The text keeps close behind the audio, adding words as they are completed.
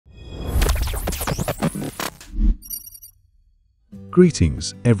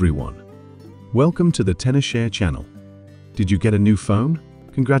Greetings, everyone. Welcome to the Tenorshare channel. Did you get a new phone?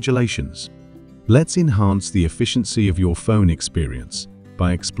 Congratulations. Let's enhance the efficiency of your phone experience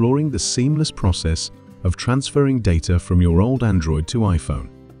by exploring the seamless process of transferring data from your old Android to iPhone.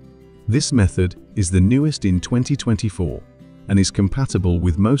 This method is the newest in 2024 and is compatible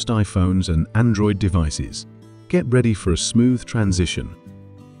with most iPhones and Android devices. Get ready for a smooth transition.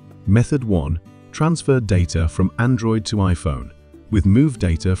 Method 1. Transfer data from Android to iPhone with Move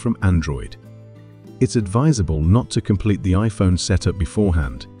Data from Android. It's advisable not to complete the iPhone setup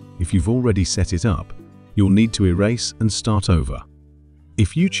beforehand. If you've already set it up, you'll need to erase and start over.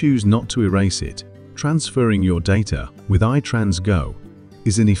 If you choose not to erase it, transferring your data with iTransGo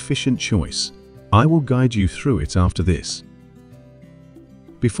is an efficient choice. I will guide you through it after this.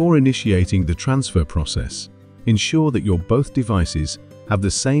 Before initiating the transfer process, ensure that your both devices have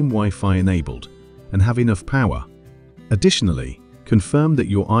the same Wi-Fi enabled and have enough power. Additionally, confirm that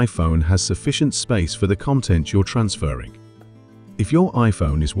your iPhone has sufficient space for the content you're transferring. If your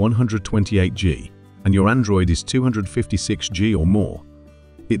iPhone is 128GB and your Android is 256GB or more,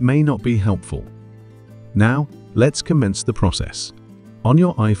 it may not be helpful. Now, let's commence the process. On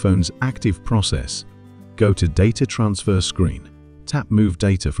your iPhone's active process, go to Data Transfer screen. Tap Move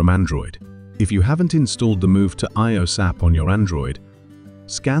Data from Android. If you haven't installed the Move to iOS app on your Android,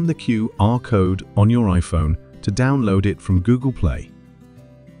 scan the QR code on your iPhone to download it from Google Play.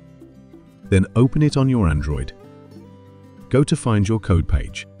 Then open it on your Android. Go to Find Your Code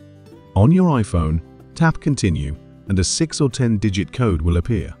page. On your iPhone, tap Continue and a 6 or 10-digit code will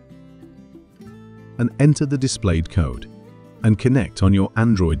appear. And enter the displayed code and connect on your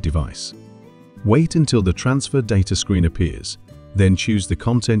Android device. Wait until the Transfer Data screen appears, then choose the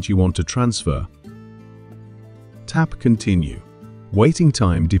content you want to transfer. Tap Continue. Waiting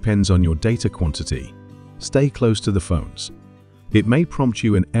time depends on your data quantity. Stay close to the phones. It may prompt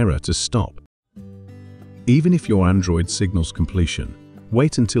you an error to stop. Even if your Android signals completion,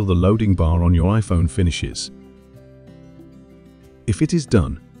 wait until the loading bar on your iPhone finishes. If it is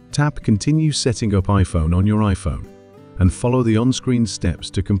done, tap Continue setting up iPhone on your iPhone and follow the on-screen steps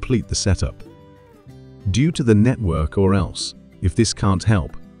to complete the setup. Due to the network or else, if this can't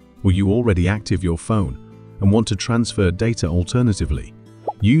help, or you already active your phone and want to transfer data alternatively,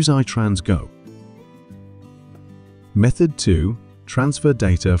 use iTransGo. Method 2. Transfer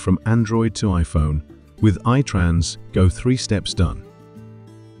data from Android to iPhone with iTransGo. 3 steps done.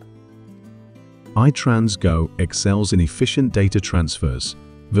 iTransGo excels in efficient data transfers,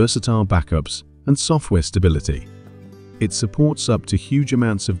 versatile backups, and software stability. It supports up to huge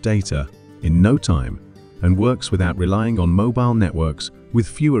amounts of data in no time and works without relying on mobile networks with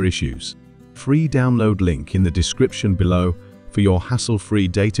fewer issues. Free download link in the description below for your hassle-free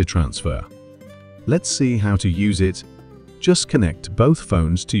data transfer. Let's see how to use it. Just connect both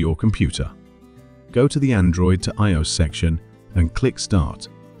phones to your computer. Go to the Android to iOS section and click Start.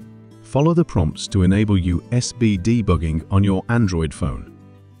 Follow the prompts to enable USB debugging on your Android phone.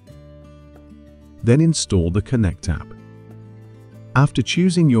 Then install the Connect app. After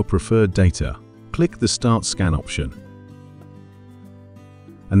choosing your preferred data, click the Start Scan option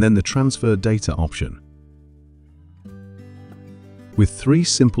and then the Transfer Data option. With 3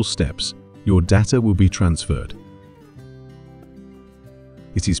 simple steps, your data will be transferred.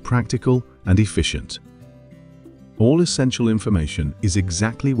 It is practical and efficient. All essential information is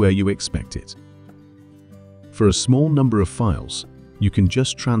exactly where you expect it. For a small number of files, you can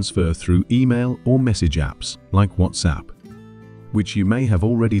just transfer through email or message apps like WhatsApp, which you may have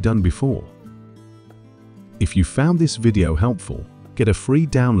already done before. If you found this video helpful, get a free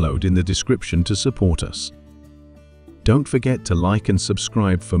download in the description to support us. Don't forget to like and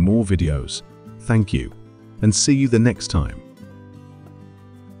subscribe for more videos. Thank you, and see you the next time.